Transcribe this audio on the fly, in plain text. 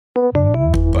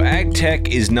But ag tech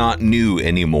is not new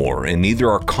anymore, and neither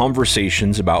are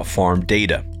conversations about farm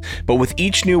data. But with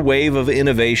each new wave of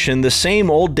innovation, the same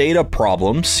old data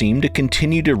problems seem to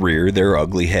continue to rear their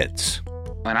ugly heads.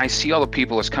 And I see all the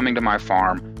people that's coming to my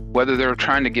farm, whether they're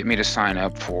trying to get me to sign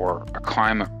up for a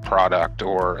climate product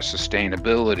or a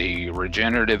sustainability,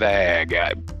 regenerative ag,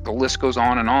 the list goes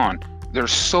on and on.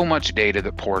 There's so much data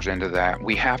that pours into that.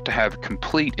 We have to have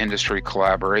complete industry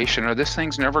collaboration or this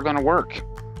thing's never going to work.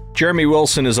 Jeremy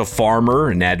Wilson is a farmer,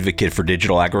 an advocate for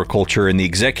digital agriculture, and the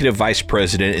executive vice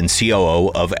president and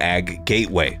COO of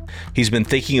AgGateway. He's been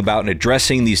thinking about and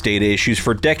addressing these data issues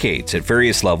for decades at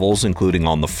various levels, including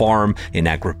on the farm, in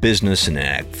agribusiness, and in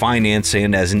ag finance,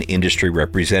 and as an industry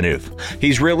representative.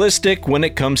 He's realistic when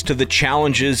it comes to the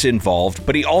challenges involved,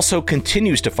 but he also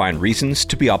continues to find reasons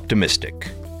to be optimistic.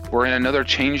 We're in another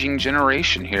changing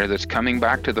generation here that's coming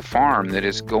back to the farm that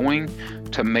is going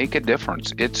to make a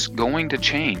difference. It's going to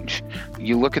change.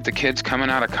 You look at the kids coming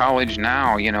out of college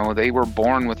now, they were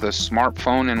born with a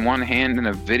smartphone in one hand and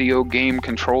a video game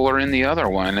controller in the other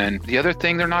one. And the other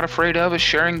thing they're not afraid of is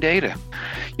sharing data.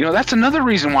 That's another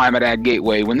reason why I'm at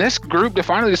AgGateway. When this group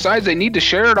finally decides they need to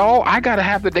share it all, I got to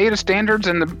have the data standards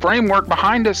and the framework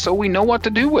behind it so we know what to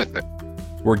do with it.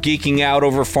 We're geeking out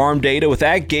over farm data with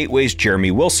AgGateway's Jeremy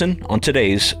Wilson on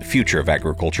today's Future of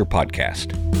Agriculture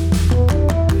podcast.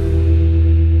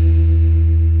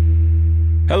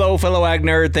 Hello, fellow ag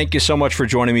nerd. Thank you so much for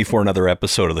joining me for another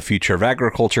episode of the Future of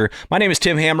Agriculture. My name is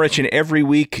Tim Hamrich, and every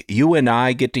week you and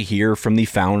I get to hear from the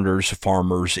founders,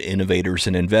 farmers, innovators,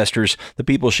 and investors, the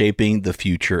people shaping the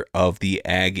future of the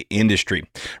ag industry.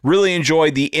 Really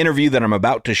enjoyed the interview that I'm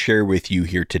about to share with you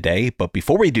here today. But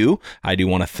before we do, I do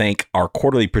want to thank our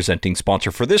quarterly presenting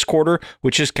sponsor for this quarter,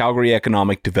 which is Calgary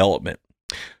Economic Development.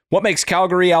 What makes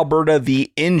Calgary, Alberta,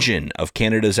 the engine of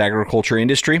Canada's agriculture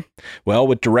industry? Well,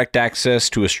 with direct access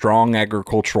to a strong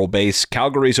agricultural base,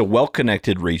 Calgary is a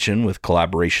well-connected region with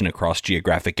collaboration across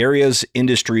geographic areas,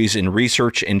 industries, and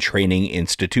research and training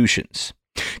institutions.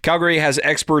 Calgary has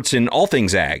experts in all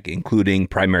things ag, including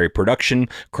primary production,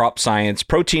 crop science,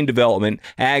 protein development,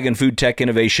 ag and food tech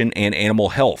innovation, and animal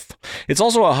health. It's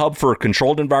also a hub for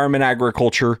controlled environment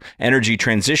agriculture, energy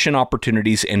transition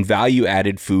opportunities, and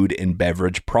value-added food and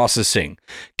beverage processing.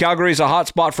 Calgary is a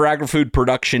hotspot for agri-food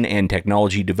production and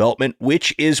technology development,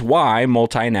 which is why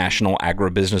multinational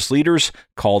agribusiness leaders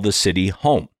call the city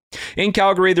home. In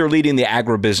Calgary, they're leading the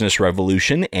agribusiness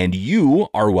revolution, and you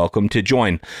are welcome to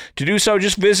join. To do so,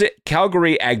 just visit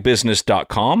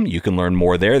calgaryagbusiness.com. You can learn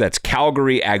more there. That's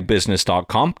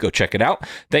calgaryagbusiness.com. Go check it out.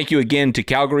 Thank you again to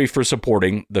Calgary for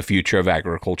supporting the Future of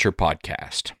Agriculture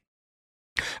podcast.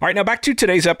 All right, now back to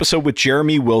today's episode with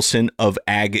Jeremy Wilson of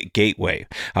AgGateway.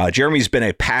 Jeremy's been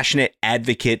a passionate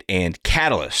advocate and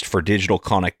catalyst for digital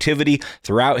connectivity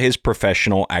throughout his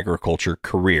professional agriculture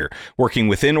career, working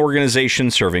within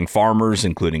organizations serving farmers,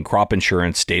 including crop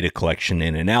insurance, data collection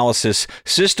and analysis,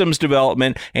 systems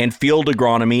development, and field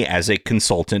agronomy as a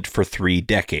consultant for 3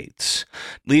 decades.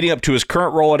 Leading up to his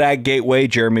current role at AgGateway,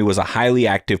 Jeremy was a highly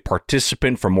active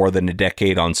participant for more than a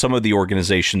decade on some of the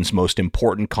organization's most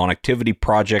important connectivity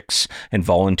projects and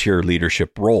volunteer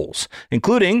leadership roles,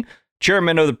 including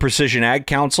chairman of the Precision Ag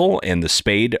Council and the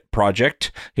SPADE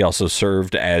project. He also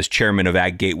served as chairman of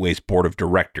AgGateway's board of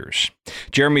directors.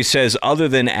 Jeremy says other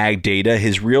than ag data,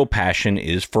 his real passion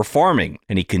is for farming,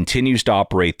 and he continues to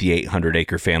operate the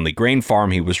 800-acre family grain farm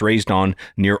he was raised on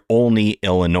near Olney,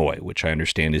 Illinois, which I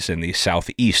understand is in the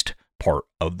southeast part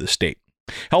of the state.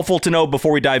 Helpful to know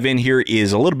before we dive in here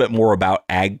is a little bit more about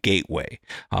AgGateway.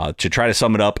 To try to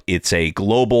sum it up, it's a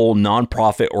global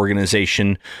nonprofit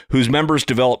organization whose members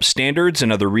develop standards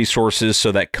and other resources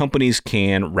so that companies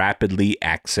can rapidly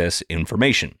access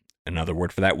information. Another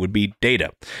word for that would be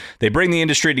data. They bring the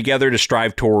industry together to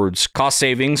strive towards cost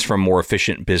savings from more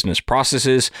efficient business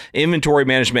processes, inventory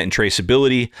management and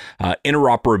traceability,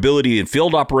 interoperability in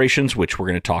field operations, which we're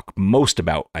going to talk most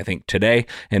about, I think, today,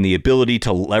 and the ability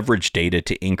to leverage data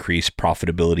to increase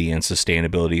profitability and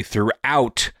sustainability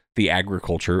throughout the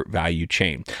agriculture value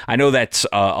chain. I know that's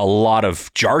a lot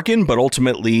of jargon, but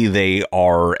ultimately they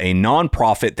are a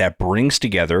nonprofit that brings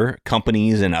together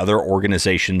companies and other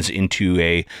organizations into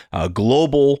a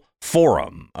global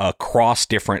forum across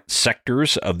different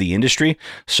sectors of the industry.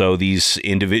 So these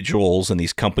individuals and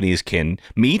these companies can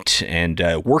meet and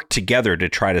work together to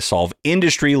try to solve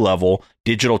industry level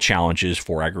digital challenges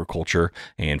for agriculture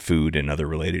and food and other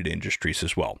related industries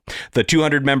as well. The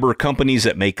 200 member companies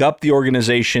that make up the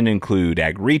organization include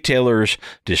ag retailers,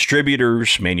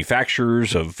 distributors,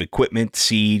 manufacturers of equipment,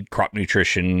 seed, crop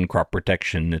nutrition, crop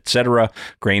protection, etc.,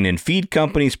 grain and feed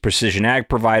companies, precision ag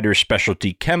providers,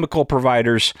 specialty chemical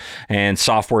providers, and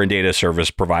software and data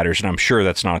service providers. And I'm sure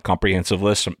that's not a comprehensive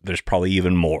list. There's probably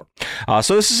even more.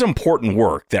 So this is important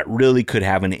work that really could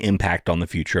have an impact on the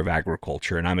future of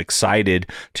agriculture. And I'm excited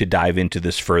to dive into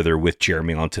this further with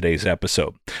Jeremy on today's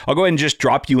episode. I'll go ahead and just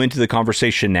drop you into the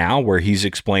conversation now, where he's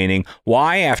explaining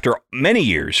why, after many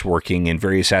years working in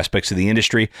various aspects of the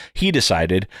industry, he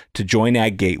decided to join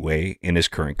AgGateway in his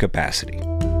current capacity.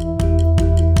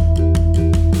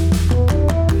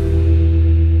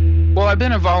 Well, I've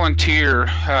been a volunteer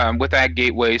with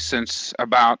AgGateway since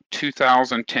about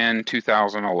 2010,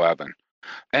 2011.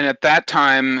 And at that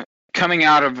time, coming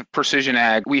out of Precision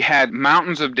Ag, we had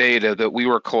mountains of data that we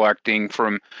were collecting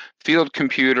from field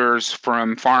computers,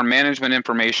 from farm management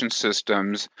information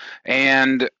systems.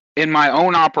 And in my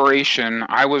own operation,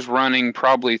 I was running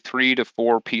probably 3 to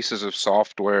 4 pieces of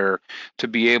software to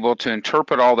be able to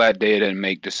interpret all that data and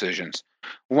make decisions.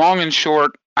 Long and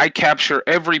short, I capture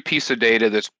every piece of data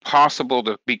that's possible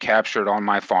to be captured on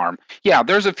my farm. Yeah,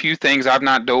 there's a few things I've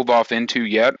not dove off into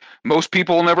yet. Most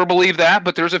people will never believe that,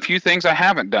 but there's a few things I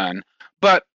haven't done.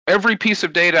 But every piece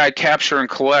of data I capture and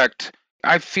collect,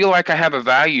 I feel like I have a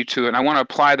value to it, and I want to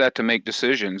apply that to make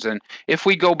decisions. And if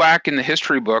we go back in the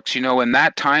history books, in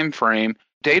that time frame,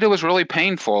 data was really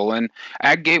painful, and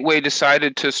AgGateway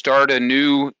decided to start a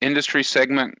new industry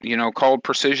segment, called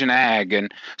Precision Ag.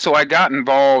 And so I got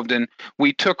involved, and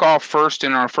we took off first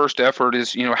in our first effort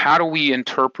is, how do we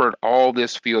interpret all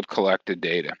this field collected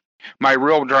data? My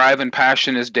real drive and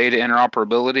passion is data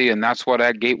interoperability, and that's what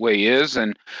AgGateway is.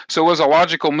 And so it was a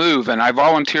logical move, and I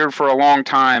volunteered for a long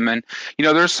time. And,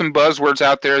 there's some buzzwords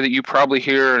out there that you probably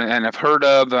hear and have heard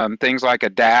of. Things like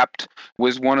ADAPT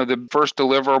was one of the first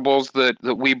deliverables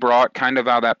that we brought kind of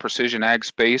out of that precision ag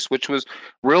space, which was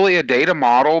really a data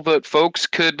model that folks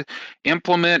could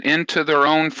implement into their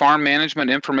own farm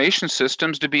management information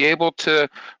systems to be able to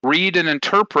read and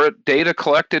interpret data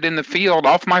collected in the field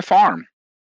off my farm.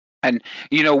 And,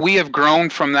 we have grown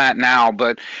from that now,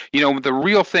 but, the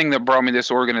real thing that brought me this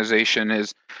organization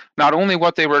is not only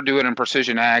what they were doing in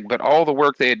precision ag, but all the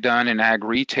work they had done in ag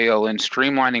retail and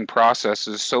streamlining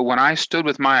processes. So when I stood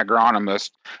with my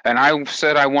agronomist and I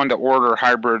said I wanted to order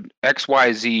hybrid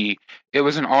XYZ, it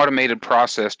was an automated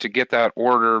process to get that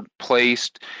order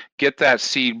placed, get that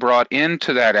seed brought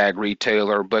into that ag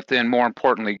retailer, but then more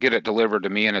importantly, get it delivered to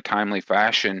me in a timely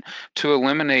fashion to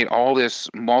eliminate all this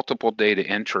multiple data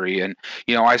entry. And,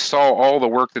 I saw all the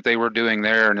work that they were doing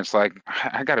there, and it's like,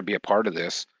 I got to be a part of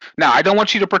this. Now, I don't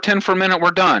want you to pretend for a minute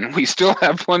we're done. We still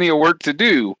have plenty of work to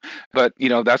do, but,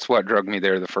 that's what drug me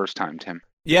there the first time, Tim.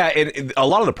 Yeah, and a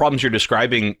lot of the problems you're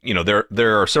describing,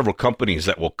 there are several companies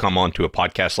that will come onto a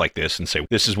podcast like this and say,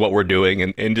 this is what we're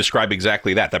doing, and describe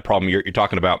exactly that problem you're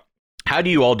talking about. How do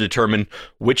you all determine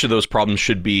which of those problems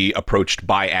should be approached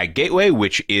by AgGateway,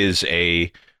 which is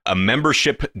a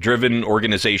membership-driven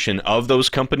organization of those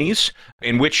companies,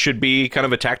 and which should be kind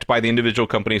of attacked by the individual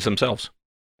companies themselves?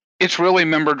 It's really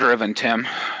member-driven, Tim.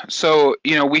 So,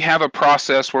 we have a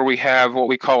process where we have what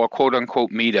we call a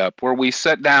quote-unquote meetup, where we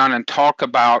sit down and talk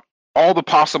about all the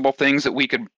possible things that we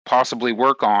could possibly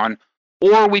work on,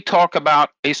 or we talk about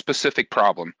a specific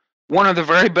problem. One of the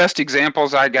very best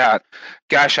examples I got,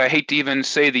 gosh, I hate to even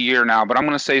say the year now, but I'm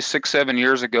going to say 6-7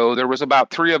 years ago, there was about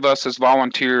 3 of us as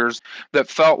volunteers that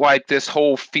felt like this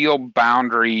whole field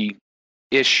boundary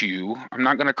issue, I'm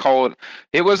not going to call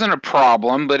it wasn't a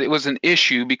problem, but it was an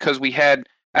issue because we had,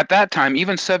 at that time,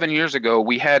 even 7 years ago,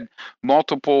 we had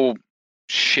multiple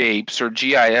shapes or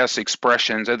GIS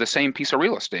expressions of the same piece of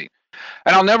real estate.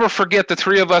 And I'll never forget the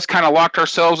 3 of us kind of locked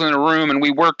ourselves in a room and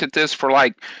we worked at this for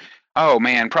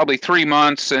probably 3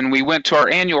 months. And we went to our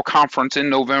annual conference in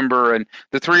November, and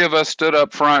the 3 of us stood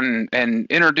up front and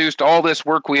introduced all this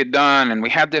work we had done. And we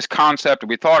had this concept and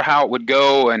we thought how it would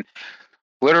go. And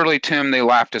literally, Tim, they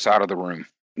laughed us out of the room.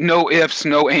 No ifs,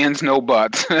 no ands, no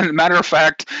buts. Matter of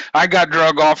fact, I got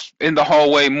drug off in the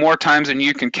hallway more times than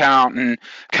you can count and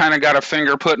kind of got a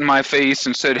finger put in my face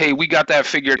and said, hey, we got that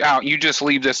figured out. You just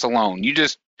leave this alone. You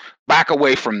just back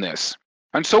away from this.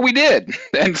 And so we did.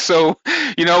 And so,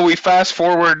 we fast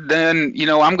forward then,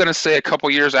 I'm going to say a couple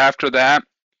years after that,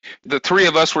 the 3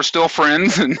 of us were still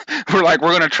friends, and we're like,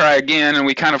 we're going to try again. And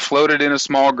we kind of floated in a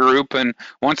small group. And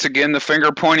once again, the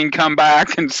finger pointing come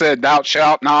back and said, thou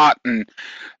shalt not. And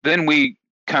then we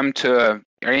come to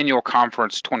our annual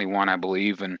conference 21, I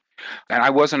believe. And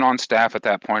I wasn't on staff at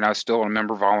that point. I was still a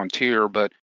member volunteer,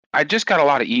 but I just got a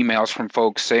lot of emails from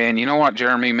folks saying, you know what,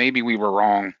 Jeremy, maybe we were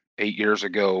wrong 8 years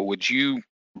ago. Would you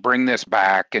bring this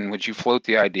back, and would you float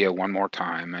the idea one more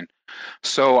time? And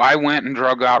so I went and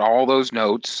drug out all those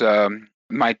notes.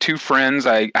 My 2 friends,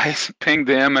 I pinged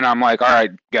them, and I'm like, all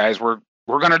right, guys, we're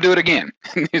we're going to do it again.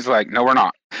 And he's like, no, we're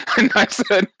not. And I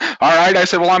said, all right. I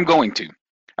said, well, I'm going to.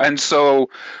 And so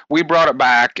we brought it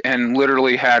back and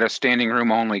literally had a standing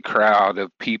room only crowd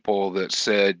of people that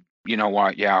said, you know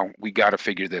what, yeah, we got to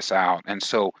figure this out. And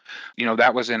so,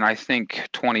 that was in, I think,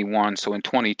 21. So in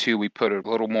 22, we put a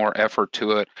little more effort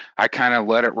to it. I kind of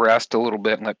let it rest a little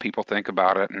bit and let people think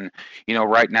about it. And,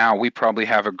 right now we probably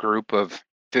have a group of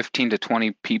 15 to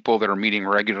 20 people that are meeting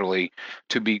regularly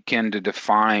to begin to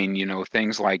define,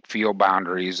 things like field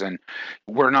boundaries. And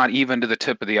we're not even to the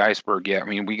tip of the iceberg yet. I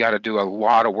mean, we got to do a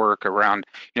lot of work around,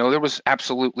 there was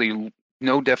absolutely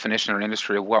no definition or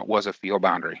industry of what was a field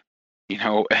boundary.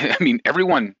 I mean,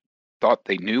 everyone thought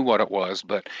they knew what it was,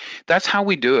 but that's how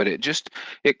we do it.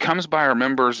 It comes by our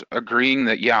members agreeing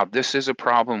that, yeah, this is a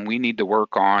problem we need to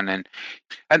work on. And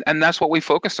that's what we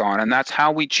focus on. And that's how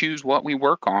we choose what we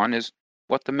work on, is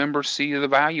what the members see the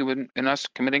value in us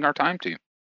committing our time to.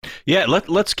 Yeah,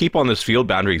 let's keep on this field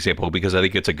boundary example, because I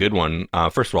think it's a good one.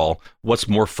 First of all, what's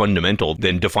more fundamental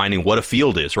than defining what a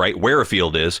field is, right? Where a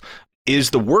field is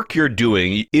the work you're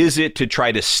doing, is it to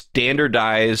try to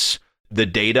standardize the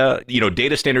data,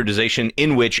 data standardization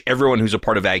in which everyone who's a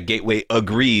part of AgGateway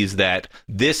agrees that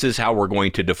this is how we're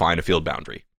going to define a field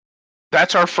boundary?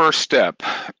 That's our first step.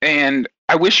 And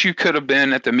I wish you could have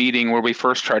been at the meeting where we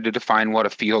first tried to define what a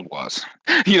field was.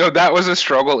 That was a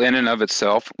struggle in and of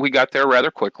itself. We got there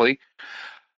rather quickly.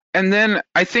 And then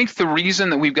I think the reason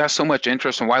that we've got so much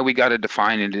interest and why we got to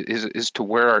define it is to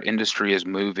where our industry is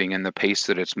moving and the pace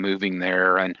that it's moving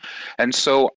there. And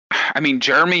so, I mean,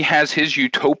 Jeremy has his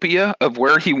utopia of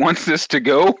where he wants this to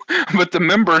go, but the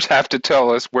members have to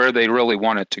tell us where they really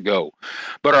want it to go.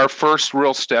 But our first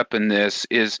real step in this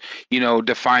is,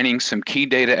 defining some key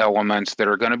data elements that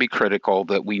are going to be critical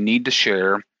that we need to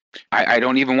share. I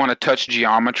don't even want to touch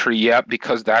geometry yet,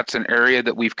 because that's an area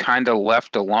that we've kind of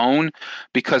left alone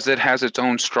because it has its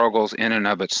own struggles in and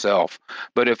of itself.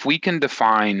 But if we can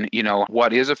define,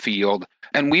 what is a field,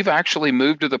 and we've actually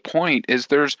moved to the point is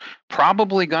there's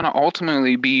probably going to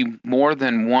ultimately be more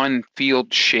than one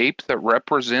field shape that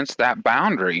represents that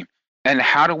boundary. And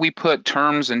how do we put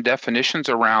terms and definitions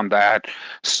around that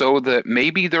so that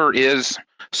maybe there is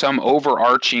some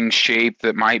overarching shape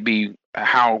that might be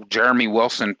how Jeremy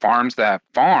Wilson farms that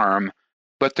farm,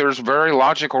 but there's very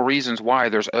logical reasons why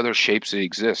there's other shapes that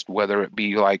exist, whether it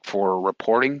be like for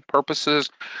reporting purposes,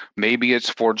 maybe it's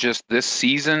for just this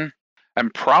season.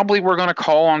 And probably we're going to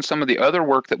call on some of the other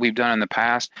work that we've done in the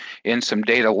past in some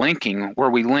data linking, where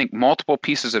we link multiple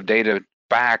pieces of data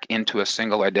back into a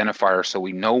single identifier so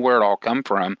we know where it all come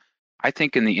from. I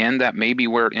think in the end that may be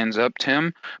where it ends up,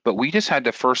 Tim, but we just had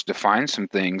to first define some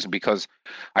things, because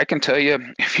I can tell you,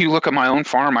 if you look at my own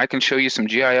farm, I can show you some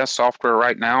GIS software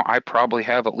right now. I probably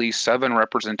have at least 7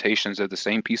 representations of the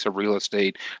same piece of real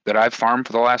estate that I've farmed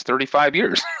for the last 35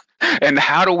 years. And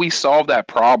how do we solve that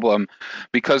problem?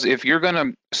 Because if you're going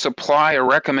to supply a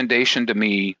recommendation to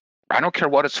me, I don't care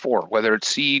what it's for, whether it's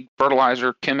seed,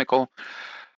 fertilizer, chemical,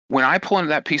 when I pull into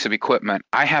that piece of equipment,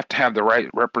 I have to have the right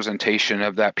representation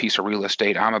of that piece of real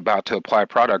estate I'm about to apply a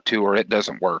product to, or it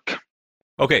doesn't work.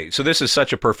 Okay, so this is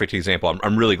such a perfect example.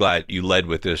 I'm really glad you led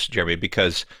with this, Jeremy,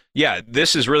 because, yeah,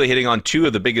 this is really hitting on 2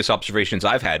 of the biggest observations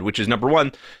I've had, which is, number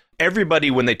one,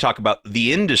 everybody, when they talk about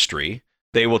the industry,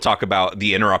 they will talk about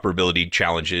the interoperability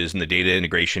challenges and the data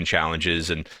integration challenges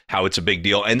and how it's a big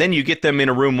deal. And then you get them in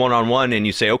a room one-on-one and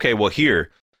you say, okay, well,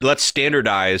 here, let's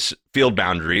standardize field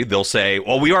boundary. They'll say,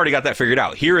 well, we already got that figured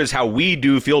out. Here is how we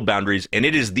do field boundaries, and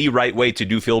it is the right way to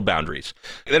do field boundaries.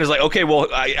 And then it's like, okay, well,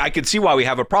 I can see why we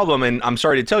have a problem, and I'm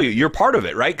sorry to tell you, you're part of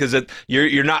it, right? Because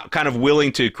you're not kind of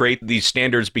willing to create these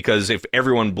standards, because if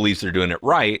everyone believes they're doing it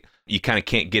right, you kind of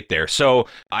can't get there. So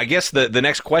I guess the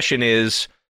next question is,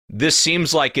 this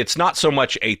seems like it's not so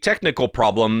much a technical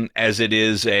problem as it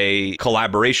is a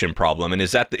collaboration problem. And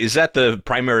is that the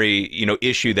primary,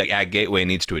 issue that AgGateway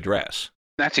needs to address?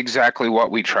 That's exactly what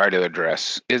we try to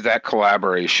address, is that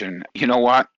collaboration. You know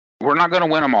what? We're not going to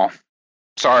win them all.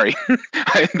 Sorry.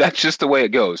 That's just the way it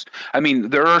goes. I mean,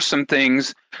 there are some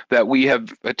things that we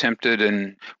have attempted,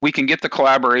 and we can get the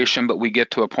collaboration, but we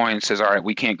get to a point and says, all right,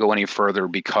 we can't go any further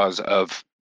because of,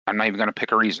 I'm not even going to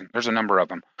pick a reason. There's a number of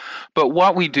them. But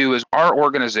what we do is our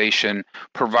organization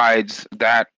provides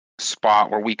that spot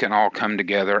where we can all come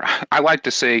together. I like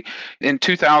to say in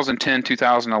 2010,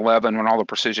 2011, when all the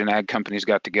precision ag companies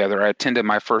got together, I attended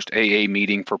my first AA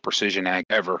meeting for precision ag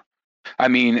ever. I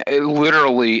mean,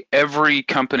 literally every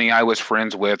company I was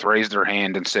friends with raised their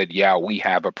hand and said, yeah, we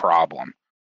have a problem.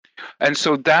 And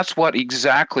so that's what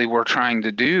exactly we're trying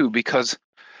to do, because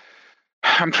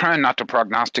I'm trying not to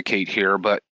prognosticate here,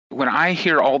 but when I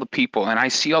hear all the people and I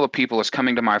see all the people that's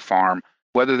coming to my farm,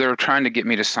 whether they're trying to get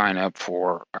me to sign up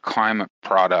for a climate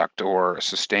product or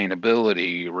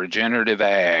sustainability, regenerative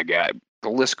ag, the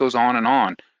list goes on and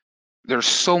on. There's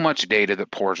so much data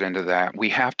that pours into that. We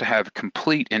have to have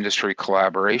complete industry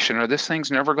collaboration or this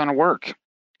thing's never going to work.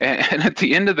 And at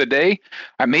the end of the day,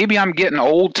 maybe I'm getting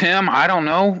old, Tim. I don't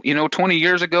know. 20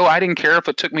 years ago, I didn't care if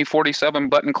it took me 47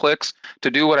 button clicks to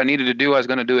do what I needed to do. I was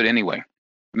going to do it anyway.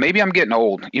 Maybe I'm getting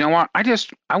old. You know what?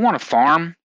 I want to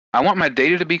farm. I want my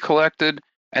data to be collected.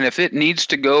 And if it needs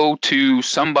to go to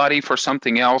somebody for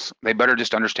something else, they better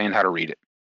just understand how to read it.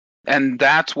 And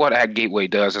that's what AgGateway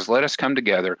does, is let us come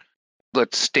together.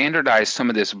 Let's standardize some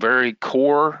of this very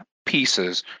core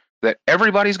pieces that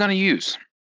everybody's going to use.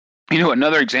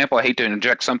 Another example, I hate to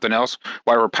inject something else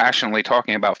while we're passionately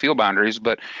talking about field boundaries,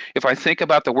 but if I think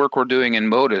about the work we're doing in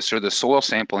MODIS or the soil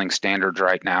sampling standards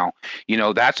right now,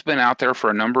 that's been out there for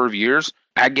a number of years.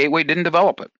 AgGateway didn't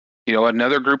develop it.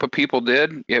 Another group of people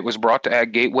did. It was brought to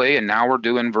AgGateway, and now we're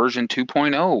doing version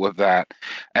 2.0 of that.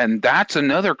 And that's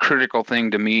another critical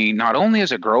thing to me, not only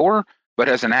as a grower, but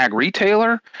as an ag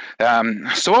retailer.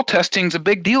 Soil testing is a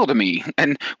big deal to me.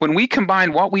 And when we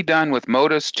combine what we've done with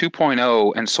MODIS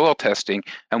 2.0 and soil testing,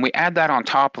 and we add that on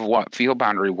top of what field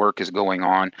boundary work is going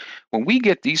on, when we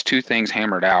get these two things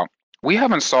hammered out, we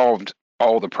haven't solved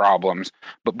all the problems,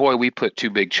 but boy, we put two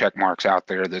big check marks out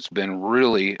there that's been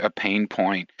really a pain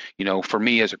point, for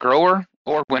me as a grower,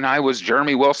 or when I was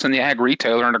Jeremy Wilson, the ag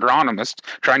retailer and agronomist,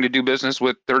 trying to do business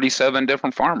with 37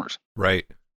 different farmers. Right.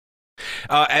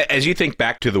 As you think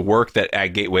back to the work that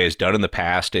AgGateway has done in the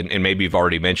past, and maybe you've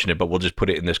already mentioned it, but we'll just put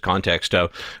it in this context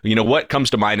of, what comes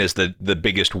to mind as the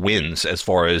biggest wins as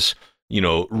far as,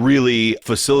 really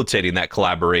facilitating that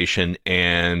collaboration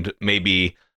and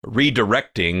maybe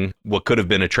redirecting what could have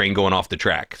been a train going off the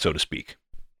track, so to speak?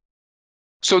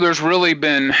 So there's really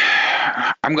been,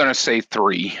 I'm going to say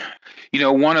three.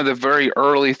 One of the very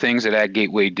early things that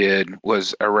AgGateway did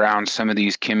was around some of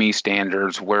these CHIMI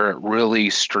standards where it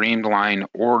really streamlined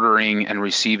ordering and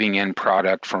receiving end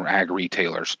product from ag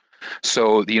retailers.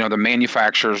 So, the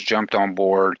manufacturers jumped on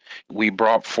board. We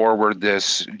brought forward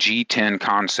this G10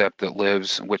 concept that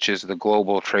lives, which is the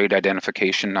Global Trade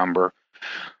Identification Number.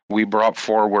 We brought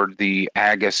forward the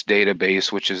AGIS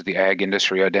database, which is the Ag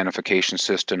Industry Identification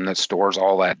System that stores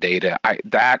all that data.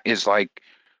 That is like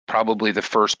probably the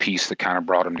first piece that kind of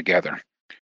brought them together.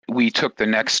 We took the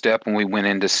next step when we went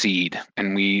into seed,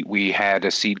 and we had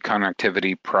a seed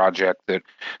connectivity project that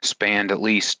spanned at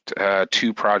least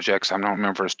two projects. I don't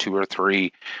remember if it was two or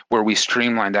three, where we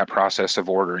streamlined that process of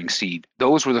ordering seed.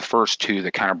 Those were the first two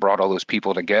that kind of brought all those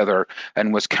people together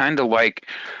and was kind of like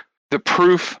the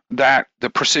proof that the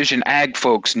precision ag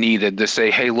folks needed to say,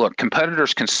 hey, look,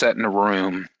 competitors can sit in a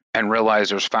room and realize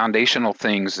there's foundational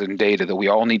things in data that we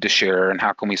all need to share, and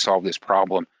how can we solve this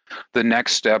problem? The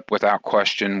next step, without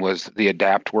question, was the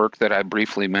adapt work that I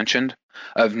briefly mentioned,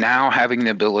 of now having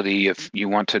the ability, if you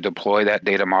want to deploy that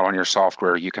data model in your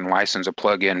software, you can license a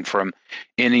plugin from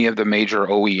any of the major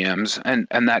OEMs,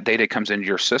 and that data comes into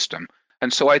your system.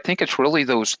 And so I think it's really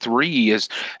those three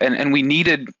and we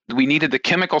needed the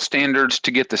chemical standards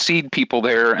to get the seed people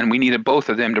there, and we needed both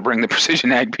of them to bring the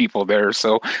precision ag people there.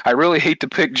 So I really hate to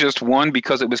pick just one,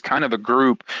 because it was kind of a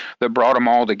group that brought them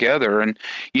all together. And,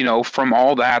 from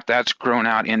all that's grown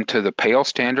out into the PALE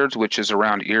standards, which is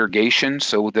around irrigation,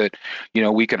 so that,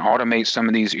 we can automate some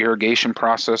of these irrigation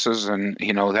processes. And,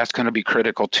 that's going to be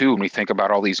critical too when we think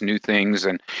about all these new things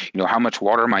and, how much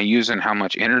water am I using, how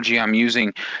much energy I'm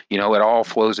using, it all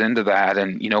flows into that.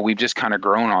 And, we've just kind of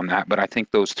grown on that. But I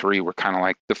think those three were kind of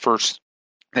like the first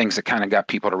things that kind of got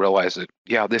people to realize that,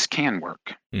 yeah, this can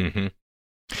work. Mm-hmm.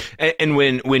 And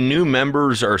when new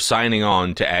members are signing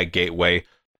on to AgGateway,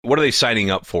 what are they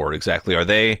signing up for exactly? Are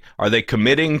they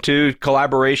committing to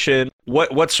collaboration?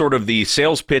 What's sort of the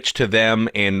sales pitch to them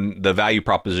and the value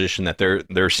proposition that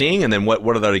they're seeing? And then what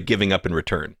are they giving up in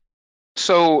return?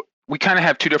 So we kind of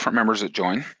have two different members that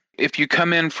join. If you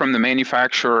come in from the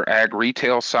manufacturer ag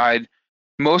retail side,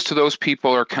 most of those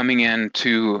people are coming in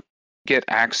to get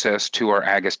access to our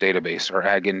AGIS database, our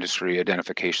Ag Industry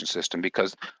Identification System,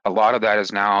 because a lot of that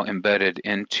is now embedded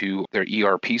into their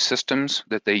ERP systems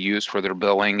that they use for their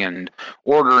billing and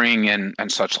ordering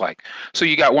and such like. So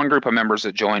you got one group of members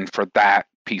that join for that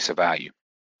piece of value.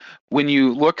 When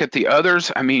you look at the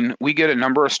others, I mean, we get a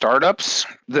number of startups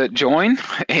that join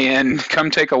and come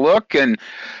take a look. And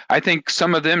I think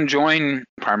some of them join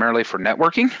primarily for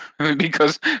networking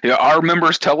because our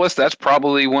members tell us that's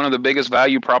probably one of the biggest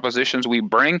value propositions we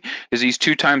bring is these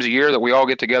 2 times a year that we all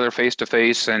get together face to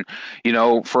face. And,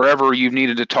 forever you've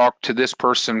needed to talk to this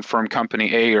person from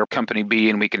company A or company B,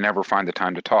 and we can never find the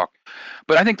time to talk.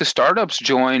 But I think the startups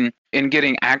join in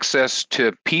getting access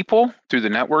to people through the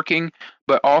networking,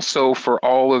 but also for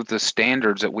all of the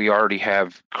standards that we already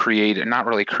have created, not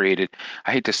really created.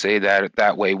 I hate to say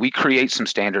that way. We create some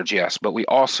standards, yes, but we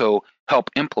also help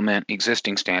implement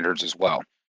existing standards as well.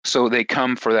 So they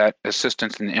come for that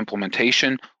assistance in the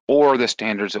implementation or the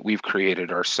standards that we've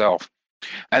created ourselves.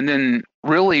 And then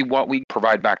really what we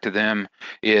provide back to them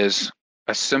is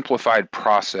a simplified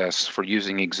process for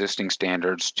using existing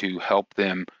standards to help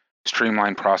them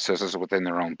streamline processes within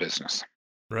their own business.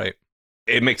 Right.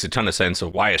 It makes a ton of sense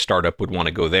of why a startup would want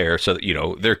to go there. So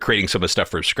that, they're creating some of the stuff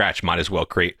from scratch, might as well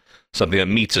create something that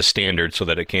meets a standard so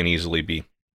that it can easily be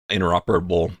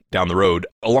interoperable down the road.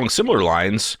 Along similar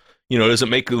lines, does it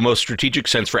make the most strategic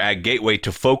sense for AgGateway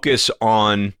to focus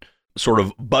on sort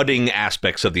of budding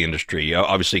aspects of the industry?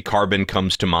 Obviously, carbon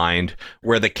comes to mind,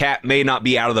 where the cat may not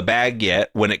be out of the bag yet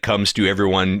when it comes to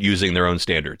everyone using their own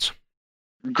standards.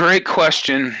 Great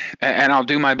question, and I'll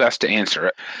do my best to answer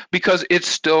it because it's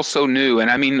still so new. And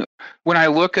I mean, when I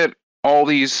look at all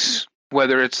these,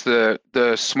 whether it's the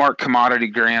smart commodity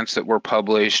grants that were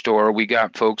published or we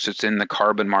got folks that's in the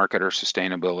carbon market or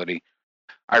sustainability,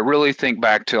 I really think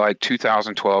back to like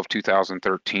 2012,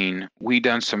 2013, we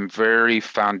done some very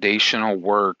foundational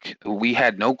work we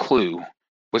had no clue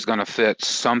was going to fit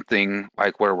something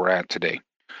like where we're at today.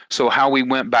 So how we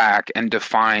went back and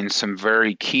defined some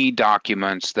very key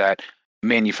documents that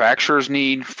manufacturers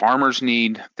need, farmers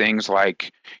need, things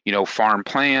like, farm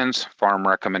plans, farm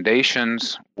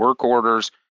recommendations, work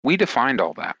orders. We defined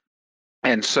all that.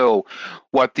 And so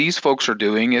what these folks are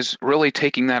doing is really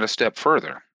taking that a step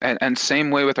further. And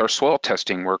same way with our soil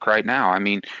testing work right now. I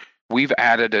mean, we've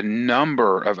added a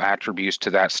number of attributes to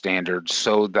that standard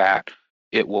so that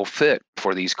it will fit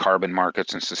for these carbon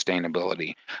markets and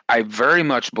sustainability. I very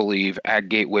much believe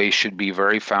AgGateway should be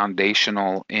very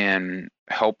foundational in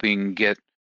helping get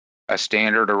a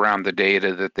standard around the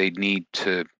data that they need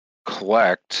to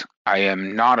collect. I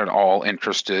am not at all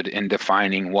interested in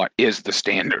defining what is the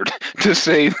standard to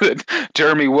say that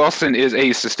Jeremy Wilson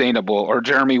is sustainable or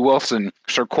Jeremy Wilson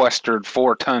sequestered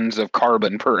 4 tons of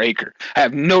carbon per acre. I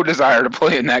have no desire to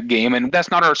play in that game, and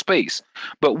that's not our space.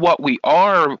 But what we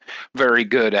are very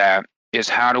good at is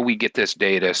how do we get this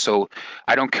data? So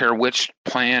I don't care which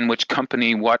plan, which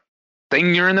company, what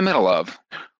thing you're in the middle of,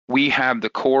 we have the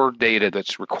core data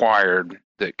that's required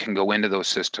that can go into those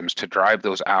systems to drive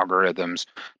those algorithms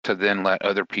to then let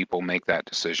other people make that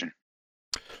decision.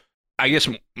 I guess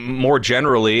more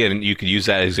generally, and you could use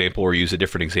that example or use a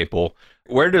different example,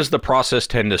 where does the process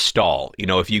tend to stall?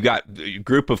 If you got a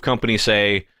group of companies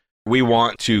say, we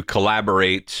want to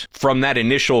collaborate, from that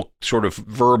initial sort of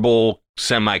verbal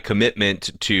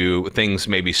semi-commitment to things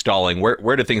maybe stalling,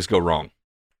 where do things go wrong?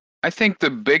 I think the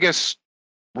biggest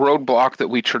roadblock that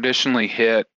we traditionally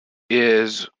hit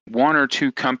is 1 or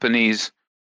 2 companies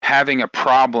having a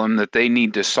problem that they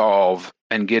need to solve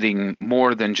and getting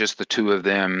more than just the 2 of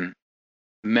them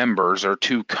members or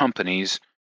 2 companies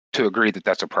to agree that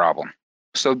that's a problem.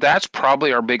 So that's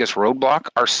probably our biggest roadblock.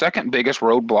 Our second biggest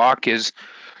roadblock is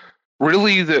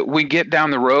really that we get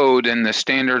down the road and the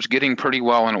standards getting pretty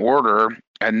well in order,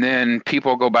 and then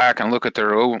people go back and look at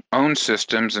their own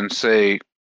systems and say,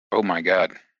 oh my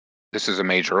God, this is a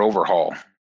major overhaul.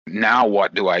 Now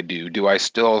what do I do? Do I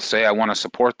still say I want to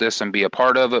support this and be a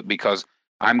part of it because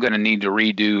I'm going to need to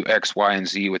redo X, Y, and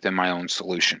Z within my own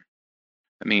solution?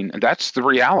 I mean, that's the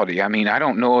reality. I mean, I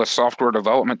don't know a software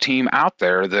development team out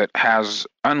there that has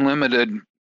unlimited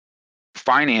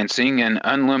financing and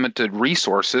unlimited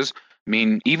resources. I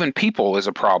mean, even people is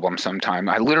a problem sometimes.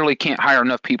 I literally can't hire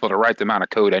enough people to write the amount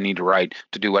of code I need to write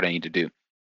to do what I need to do.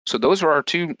 So that's our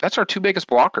 2 biggest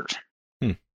blockers.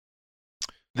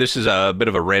 This is a bit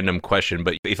of a random question,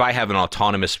 but if I have an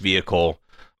autonomous vehicle,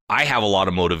 I have a lot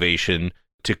of motivation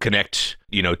to connect,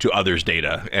 to others'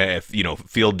 data,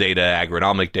 field data,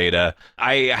 agronomic data.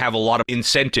 I have a lot of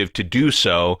incentive to do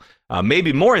so.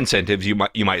 Maybe more incentives, you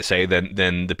might say,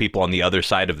 than the people on the other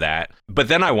side of that. But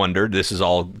then I wondered, this is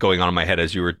all going on in my head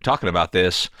as you were talking about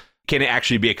this, can it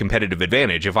actually be a competitive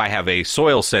advantage? If I have a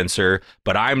soil sensor,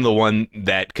 but I'm the one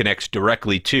that connects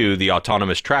directly to the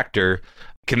autonomous tractor,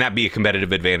 can that be a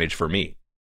competitive advantage for me?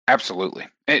 Absolutely.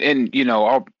 And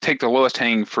I'll take the lowest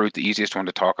hanging fruit, the easiest one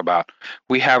to talk about.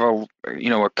 We have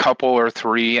a couple or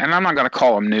three, and I'm not going to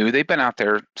call them new. They've been out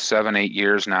there 7, 8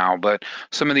 years now, but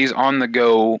some of these on the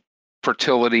go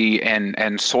fertility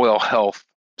and soil health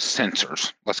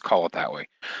sensors, let's call it that way.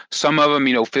 Some of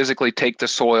them, physically take the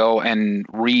soil and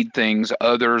read things.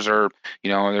 Others are,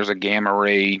 there's a gamma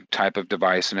ray type of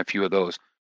device and a few of those.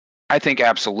 I think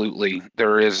absolutely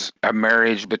there is a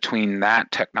marriage between that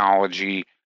technology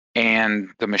and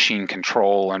the machine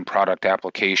control and product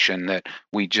application that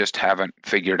we just haven't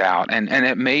figured out. And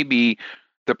it may be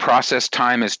the process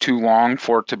time is too long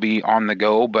for it to be on the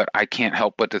go, but I can't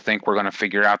help but to think we're going to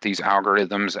figure out these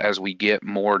algorithms as we get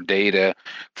more data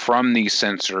from these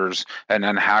sensors, and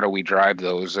then how do we drive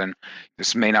those. And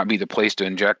this may not be the place to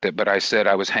inject it, but I said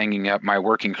I was hanging up my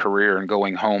working career and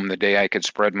going home the day I could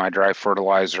spread my dry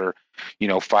fertilizer,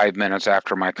 5 minutes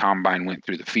after my combine went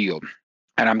through the field.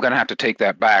 And I'm going to have to take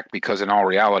that back, because in all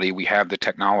reality, we have the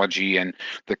technology and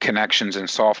the connections and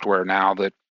software now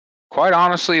that, quite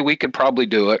honestly, we could probably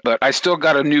do it. But I still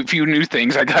got a few new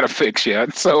things I got to fix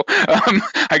yet. So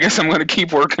I guess I'm going to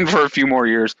keep working for a few more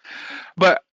years.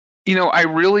 But, I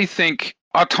really think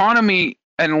autonomy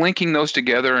and linking those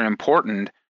together are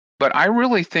important. But I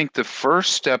really think the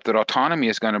first step that autonomy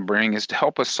is going to bring is to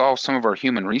help us solve some of our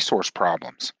human resource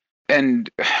problems. And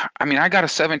I mean, I got a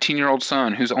 17-year-old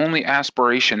son whose only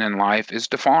aspiration in life is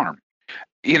to farm.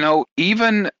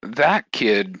 Even that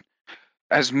kid,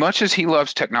 as much as he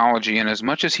loves technology and as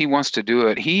much as he wants to do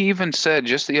it, he even said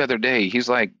just the other day, he's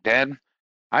like, Dad,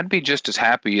 I'd be just as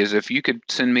happy as if you could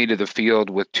send me to the field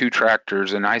with 2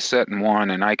 tractors and I sit in one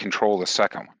and I control the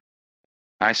second one.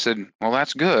 I said, well,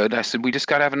 that's good. I said, we just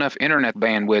got to have enough internet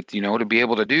bandwidth, to be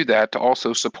able to do that, to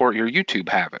also support your YouTube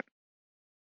habit.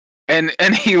 And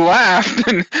he laughed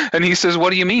and he says, what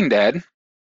do you mean, Dad?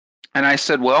 And I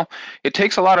said, well, it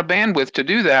takes a lot of bandwidth to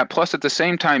do that. Plus, at the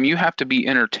same time, you have to be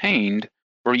entertained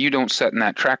or you don't sit in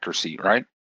that tractor seat, right?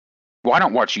 Well, I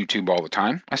don't watch YouTube all the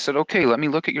time. I said, okay, let me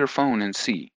look at your phone and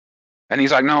see. And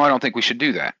he's like, no, I don't think we should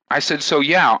do that. I said, so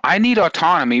yeah, I need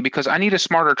autonomy because I need a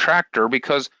smarter tractor,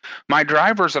 because my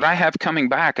drivers that I have coming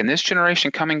back and this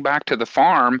generation coming back to the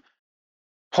farm,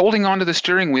 holding onto the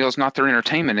steering wheel is not their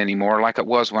entertainment anymore, like it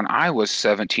was when I was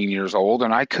 17 years old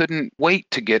and I couldn't wait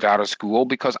to get out of school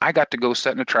because I got to go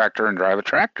sit in a tractor and drive a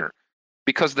tractor,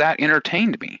 because that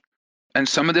entertained me. And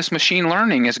some of this machine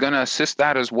learning is going to assist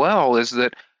that as well, is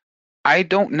that I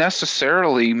don't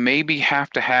necessarily maybe have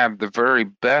to have the very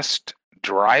best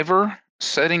driver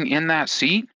sitting in that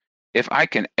seat. If I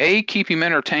can, A, keep him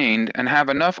entertained and have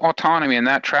enough autonomy in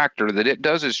that tractor that it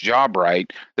does its job right,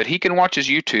 that he can watch his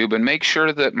YouTube and make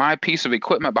sure that my piece of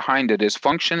equipment behind it is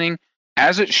functioning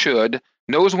as it should,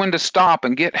 knows when to stop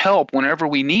and get help whenever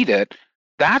we need it.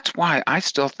 That's why I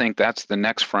still think that's the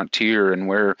next frontier, and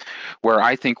where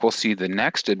I think we'll see the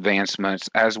next advancements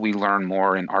as we learn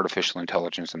more in artificial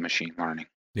intelligence and machine learning.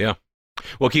 Yeah.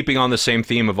 Well, keeping on the same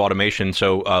theme of automation,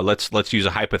 so let's use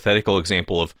a hypothetical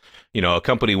example of, a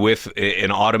company with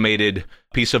an automated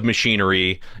piece of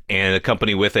machinery and a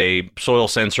company with a soil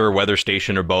sensor, weather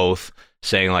station, or both,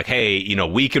 saying like, hey,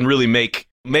 we can really make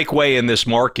way in this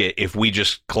market if we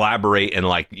just collaborate and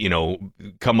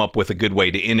come up with a good way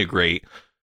to integrate.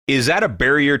 Is that a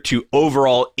barrier to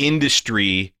overall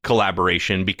industry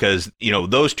collaboration? Because,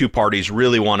 those two parties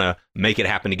really want to make it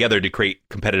happen together to create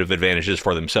competitive advantages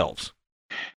for themselves.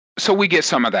 So we get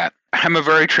some of that. I'm a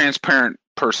very transparent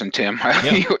person, Tim.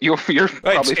 Yeah. You're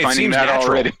probably finding that natural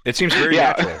already. It seems very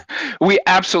natural. We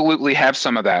absolutely have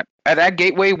some of that. At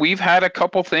AgGateway, we've had a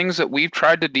couple things that we've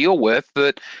tried to deal with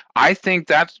that I think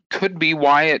that could be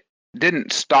why it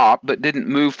didn't stop, but didn't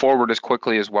move forward as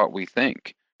quickly as what we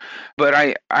think.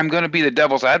 But I'm going to be the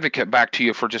devil's advocate back to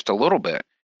you for just a little bit.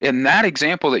 In that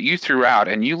example that you threw out,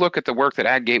 and you look at the work that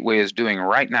AgGateway is doing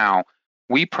right now,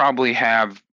 we probably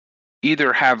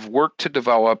either have work to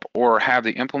develop or have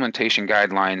the implementation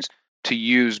guidelines to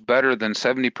use better than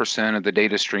 70% of the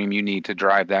data stream you need to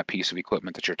drive that piece of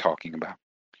equipment that you're talking about.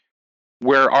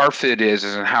 Where our fit is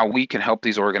in how we can help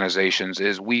these organizations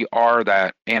is we are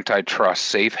that antitrust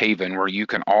safe haven where you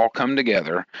can all come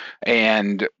together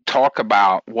and talk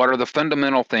about what are the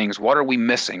fundamental things, what are we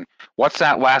missing, what's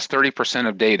that last 30%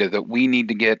 of data that we need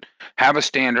to have a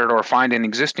standard or find an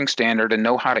existing standard and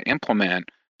know how to implement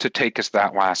to take us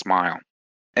that last mile.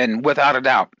 And without a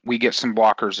doubt, we get some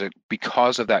blockers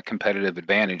because of that competitive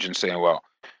advantage and saying, well,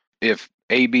 if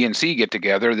A, B, and C get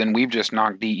together, then we've just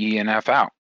knocked D, E, and F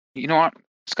out. You know what?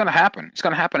 It's going to happen. It's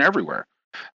going to happen everywhere.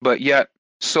 But yet,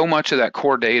 so much of that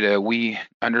core data we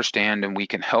understand and we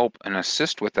can help and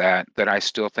assist with that I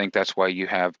still think that's why you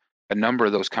have a number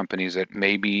of those companies that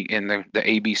may be in the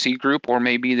ABC group or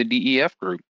maybe the DEF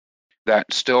group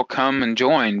that still come and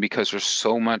join because there's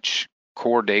so much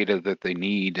core data that they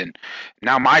need. And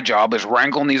now my job is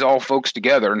wrangling these all folks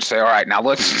together and say, all right, now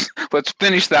let's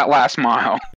finish that last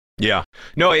mile. Yeah.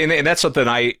 No, and that's something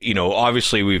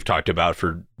obviously we've talked about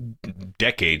for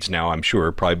decades now, I'm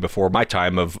sure, probably before my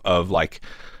time of like,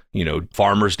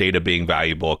 farmers' data being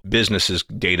valuable, businesses'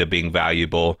 data being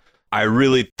valuable. I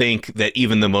really think that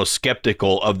even the most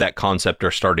skeptical of that concept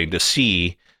are starting to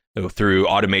see through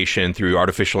automation, through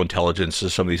artificial intelligence,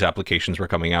 as some of these applications were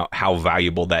coming out, how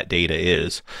valuable that data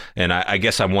is. And I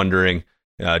guess I'm wondering,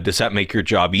 does that make your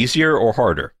job easier or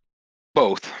harder?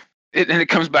 Both. And it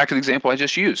comes back to the example I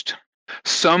just used.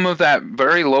 Some of that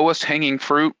very lowest hanging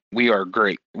fruit, we are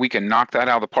great. We can knock that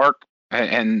out of the park.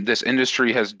 And this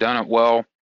industry has done it well,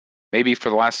 maybe for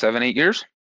the last 7-8 years.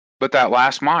 But that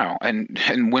last mile,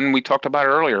 and when we talked about it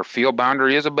earlier, field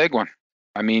boundary is a big one.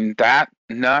 I mean, that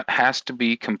nut has to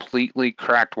be completely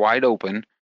cracked wide open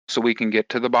so we can get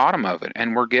to the bottom of it.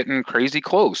 And we're getting crazy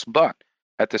close. But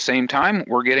at the same time,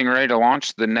 we're getting ready to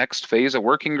launch the next phase of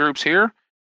working groups here.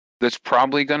 That's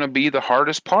probably going to be the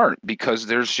hardest part because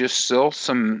there's just still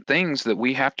some things that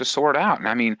we have to sort out. And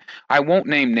I mean, I won't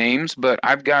name names, but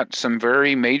I've got some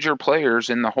very major players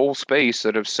in the whole space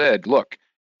that have said, look,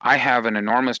 I have an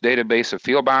enormous database of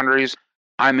field boundaries.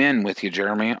 I'm in with you,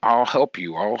 Jeremy. I'll help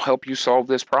you. I'll help you solve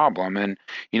this problem. And,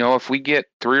 if we get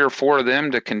 3 or 4 of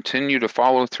them to continue to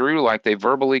follow through like they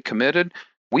verbally committed,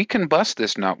 we can bust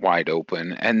this nut wide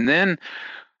open. And then,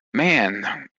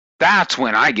 man, that's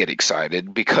when I get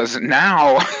excited because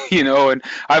now, and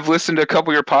I've listened to a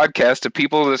couple of your podcasts of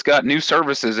people that's got new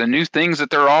services and new things that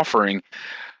they're offering.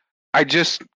 I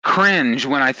just cringe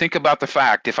when I think about the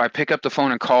fact if I pick up the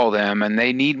phone and call them and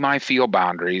they need my field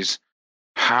boundaries,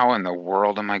 how in the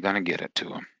world am I going to get it to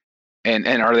them? And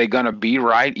are they going to be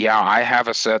right? Yeah, I have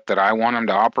a set that I want them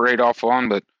to operate off on,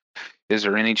 but is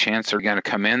there any chance they're going to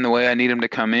come in the way I need them to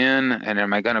come in? And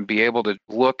am I going to be able to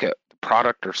look at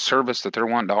product or service that they're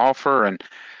wanting to offer? And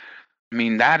I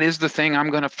mean, that is the thing I'm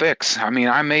going to fix. I mean,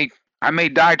 I may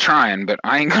die trying, but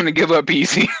I ain't going to give up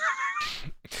easy.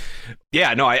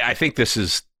 Yeah, no, I think this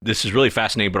is really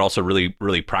fascinating, but also really,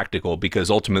 really practical because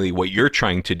ultimately what you're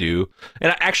trying to do,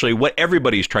 and actually what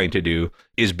everybody's trying to do,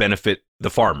 is benefit the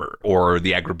farmer or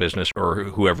the agribusiness or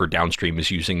whoever downstream is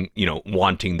using,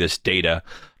 wanting this data.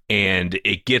 And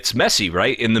it gets messy,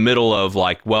 right? In the middle of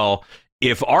like, well,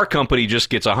 if our company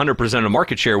just gets 100% of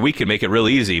market share, we can make it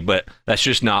really easy, but that's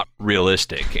just not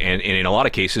realistic. And in a lot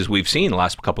of cases, we've seen the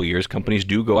last couple of years, companies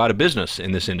do go out of business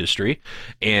in this industry.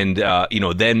 And,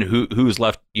 then who's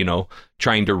left,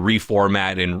 trying to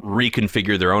reformat and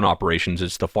reconfigure their own operations?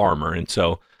 It's the farmer. And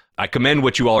so I commend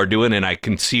what you all are doing, and I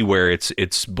can see where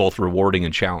it's both rewarding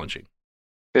and challenging.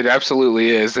 It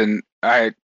absolutely is. And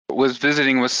I was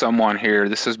visiting with someone here.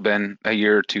 This has been a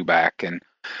year or two back, and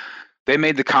they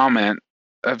made the comment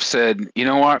of said, you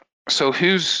know what? So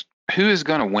who is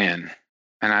going to win?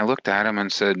 And I looked at him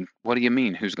and said, what do you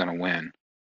mean who's going to win?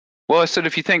 Well, I said,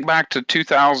 if you think back to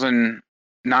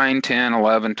 2009, 10,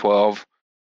 11, 12,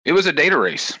 it was a data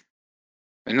race.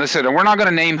 And they said, we're not going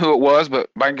to name who it was,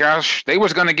 but by gosh, they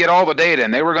was going to get all the data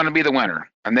and they were going to be the winner.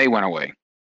 And they went away.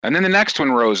 And then the next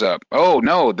one rose up. Oh,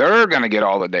 no, they're going to get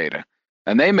all the data.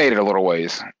 And they made it a little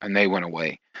ways and they went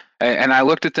away. And I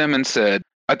looked at them and said,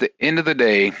 at the end of the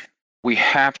day, we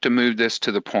have to move this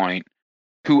to the point,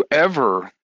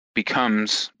 whoever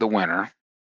becomes the winner,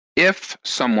 if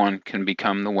someone can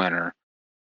become the winner,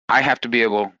 I have to be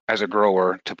able, as a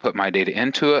grower, to put my data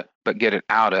into it, but get it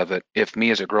out of it. If me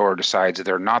as a grower decides that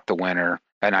they're not the winner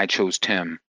and I chose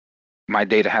Tim, my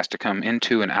data has to come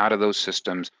into and out of those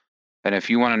systems. And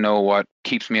if you want to know what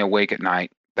keeps me awake at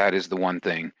night, that is the one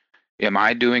thing. Am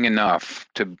I doing enough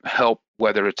to help,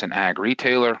 whether it's an ag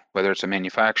retailer, whether it's a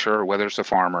manufacturer, whether it's a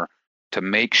farmer, to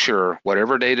make sure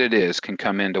whatever data it is can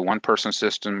come into one person's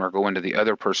system or go into the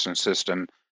other person's system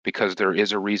because there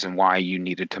is a reason why you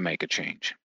needed to make a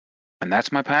change. And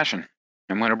that's my passion.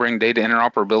 I'm going to bring data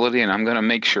interoperability, and I'm going to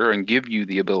make sure and give you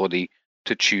the ability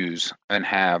to choose and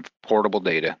have portable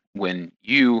data when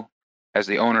you, as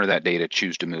the owner of that data,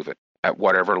 choose to move it. At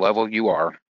whatever level you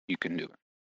are, you can do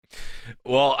it.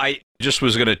 Well, I just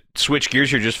was going to switch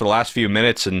gears here just for the last few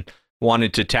minutes and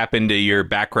wanted to tap into your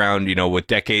background, with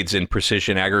decades in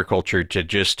precision agriculture to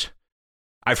just,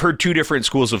 I've heard two different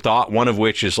schools of thought, one of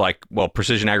which is like, well,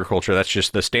 precision agriculture, that's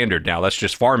just the standard now, that's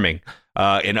just farming.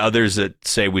 And others that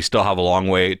say we still have a long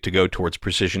way to go towards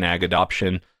precision ag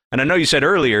adoption. And I know you said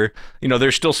earlier,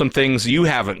 there's still some things you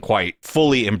haven't quite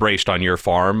fully embraced on your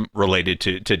farm related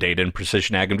to data and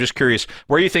precision ag. I'm just curious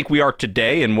where you think we are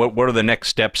today and what are the next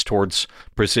steps towards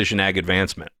precision ag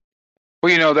advancement?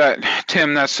 Well,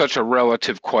 Tim, that's such a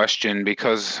relative question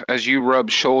because as you rub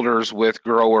shoulders with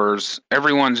growers,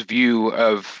 everyone's view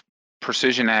of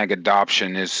precision ag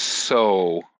adoption is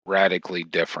so radically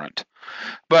different.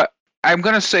 But I'm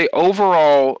going to say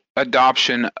overall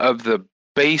adoption of the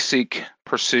basic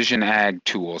precision ag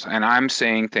tools, and I'm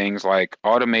saying things like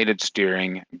automated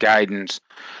steering, guidance,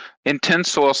 intense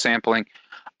soil sampling.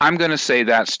 I'm going to say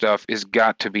that stuff is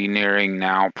got to be nearing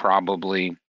now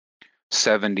probably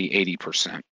 70,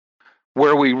 80%.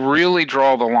 Where we really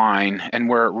draw the line and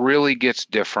where it really gets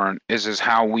different is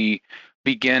how we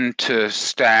begin to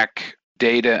stack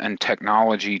data and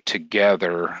technology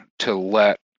together to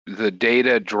let the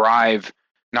data drive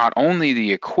not only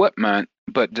the equipment,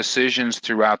 but decisions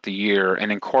throughout the year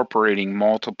and incorporating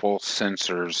multiple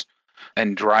sensors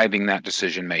and driving that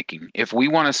decision making. If we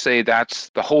want to say that's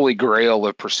the holy grail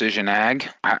of precision ag,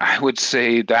 I would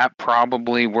say that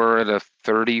probably we're at a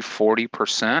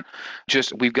 30-40%.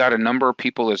 Just we've got a number of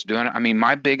people that's doing it. I mean,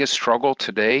 my biggest struggle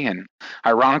today, and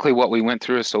ironically what we went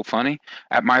through is so funny,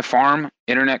 at my farm,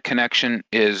 internet connection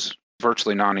is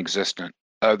virtually non-existent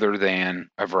other than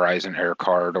a Verizon Air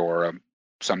Card or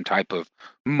some type of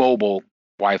mobile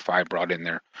Wi-Fi brought in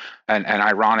there. And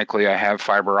ironically, I have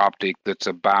fiber optic that's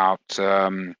about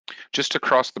just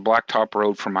across the blacktop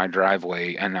road from my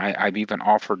driveway. And I've even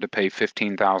offered to pay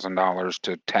 $15,000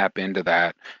 to tap into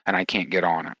that, and I can't get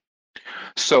on it.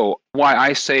 So why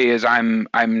I say is I'm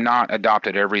not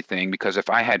adopted everything, because if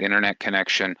I had internet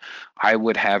connection, I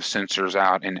would have sensors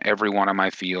out in every one of my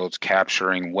fields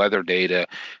capturing weather data,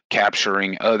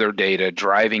 capturing other data,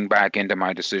 driving back into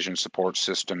my decision support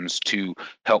systems to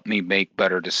help me make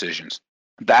better decisions.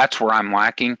 That's where I'm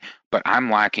lacking, but I'm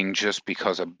lacking just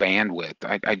because of bandwidth.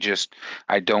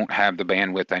 I don't have the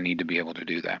bandwidth I need to be able to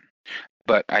do that.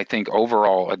 But I think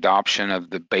overall adoption of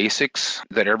the basics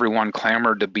that everyone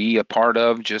clamored to be a part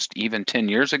of just even 10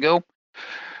 years ago,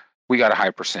 we got a high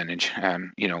percentage,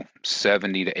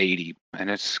 70 to 80. And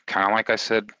it's kind of like I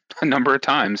said a number of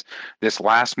times, this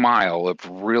last mile of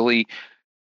really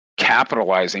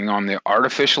capitalizing on the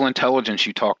artificial intelligence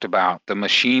you talked about, the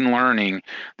machine learning,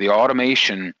 the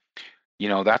automation,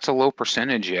 that's a low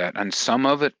percentage yet. And some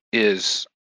of it is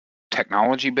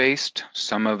technology based,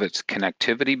 some of it's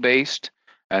connectivity based,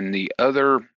 and the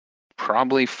other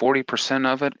probably 40%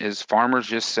 of it is farmers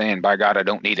just saying, by God, I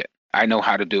don't need it. I know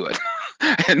how to do it.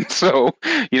 And so,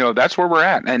 that's where we're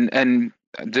at. And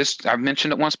this, I've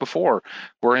mentioned it once before,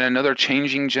 we're in another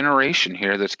changing generation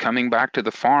here that's coming back to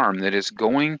the farm that is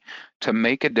going to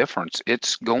make a difference.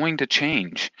 It's going to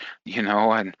change,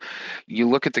 and you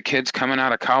look at the kids coming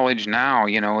out of college now,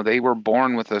 they were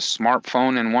born with a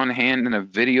smartphone in one hand and a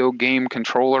video game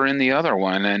controller in the other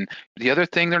one. And the other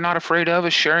thing they're not afraid of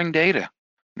is sharing data.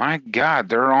 My God,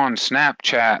 they're on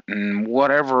Snapchat and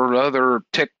whatever other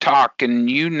TikTok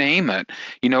and you name it.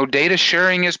 Data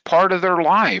sharing is part of their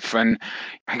life. And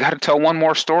I got to tell one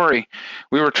more story.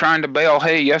 We were trying to bale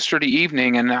hay yesterday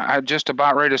evening, and I just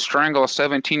about ready to strangle a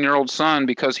 17-year-old son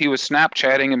because he was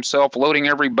Snapchatting himself loading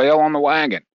every bale on the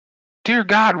wagon. Dear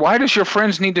God, why does your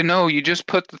friends need to know you just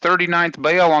put the 39th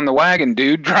bale on the wagon,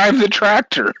 dude? Drive the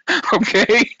tractor,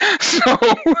 okay? So,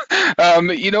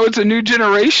 it's a new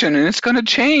generation, and it's going to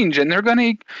change, and they're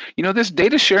going to, this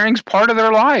data sharing is part of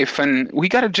their life, and we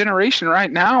got a generation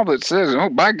right now that says, oh,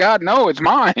 by God, no, it's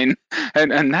mine,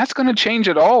 and that's going to change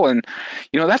it all, and,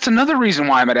 that's another reason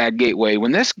why I'm at AgGateway.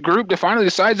 When this group finally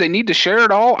decides they need to share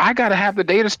it all, I got to have the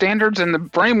data standards and the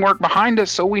framework behind it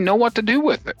so we know what to do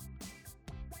with it.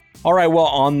 All right, well,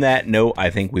 on that note,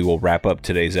 I think we will wrap up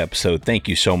today's episode. Thank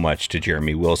you so much to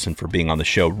Jeremy Wilson for being on the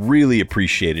show. Really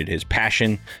appreciated his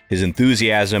passion, his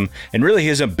enthusiasm, and really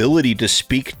his ability to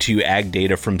speak to ag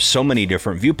data from so many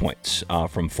different viewpoints,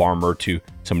 from farmer to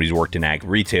somebody who's worked in ag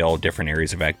retail, different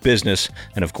areas of ag business,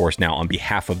 and of course now on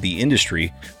behalf of the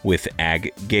industry with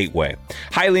AgGateway.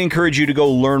 Highly encourage you to go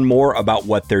learn more about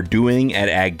what they're doing at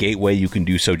AgGateway. You can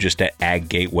do so just at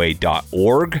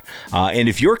aggateway.org. And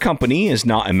if your company is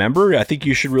not a member, I think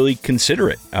you should really consider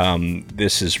it.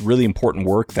 This is really important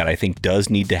work that I think does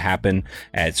need to happen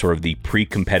at sort of the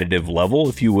pre-competitive level,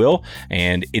 if you will.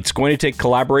 And it's going to take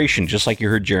collaboration, just like you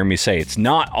heard Jeremy say. It's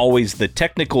not always the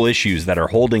technical issues that are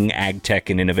holding ag tech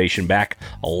and innovation back.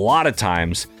 A lot of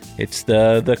times It's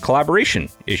the collaboration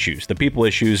issues, the people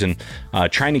issues, and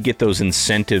trying to get those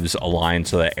incentives aligned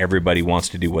so that everybody wants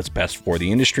to do what's best for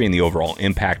the industry, and the overall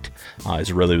impact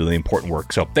is really, really important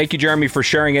work. So thank you, Jeremy, for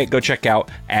sharing it. Go check out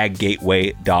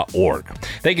AgGateway.org.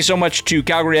 Thank you so much to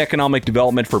Calgary Economic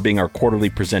Development for being our quarterly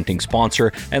presenting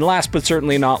sponsor. And last but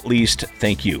certainly not least,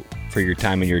 thank you for your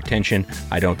time and your attention.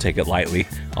 I don't take it lightly.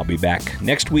 I'll be back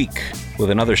next week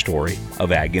with another story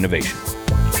of ag innovation.